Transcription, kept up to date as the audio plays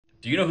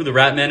Do you know who the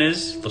Ratman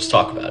is? Let's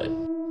talk about it.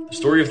 The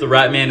story of the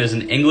Ratman is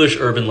an English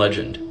urban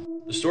legend.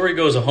 The story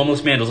goes a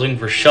homeless man was looking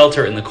for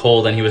shelter in the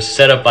cold and he was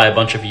set up by a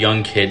bunch of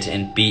young kids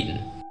and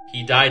beaten.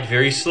 He died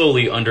very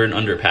slowly under an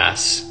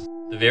underpass.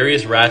 The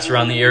various rats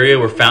around the area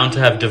were found to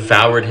have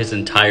devoured his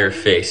entire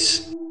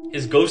face.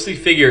 His ghostly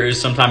figure is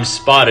sometimes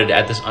spotted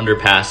at this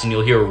underpass and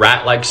you'll hear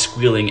rat-like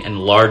squealing and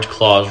large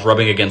claws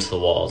rubbing against the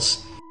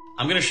walls.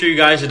 I'm going to show you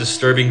guys a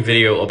disturbing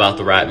video about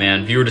the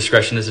Ratman. Viewer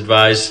discretion is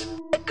advised.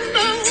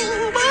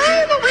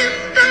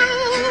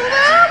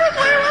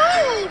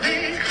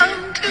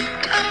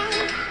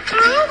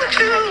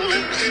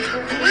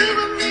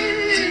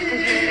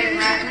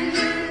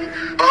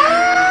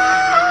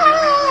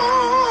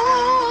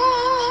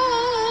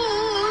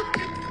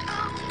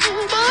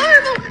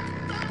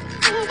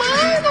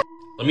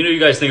 Let me know what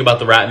you guys think about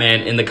the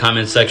Ratman in the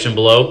comments section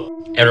below.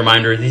 And a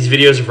reminder, these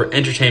videos are for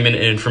entertainment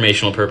and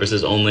informational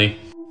purposes only.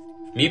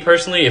 Me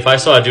personally, if I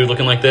saw a dude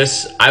looking like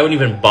this, I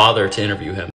wouldn't even bother to interview him.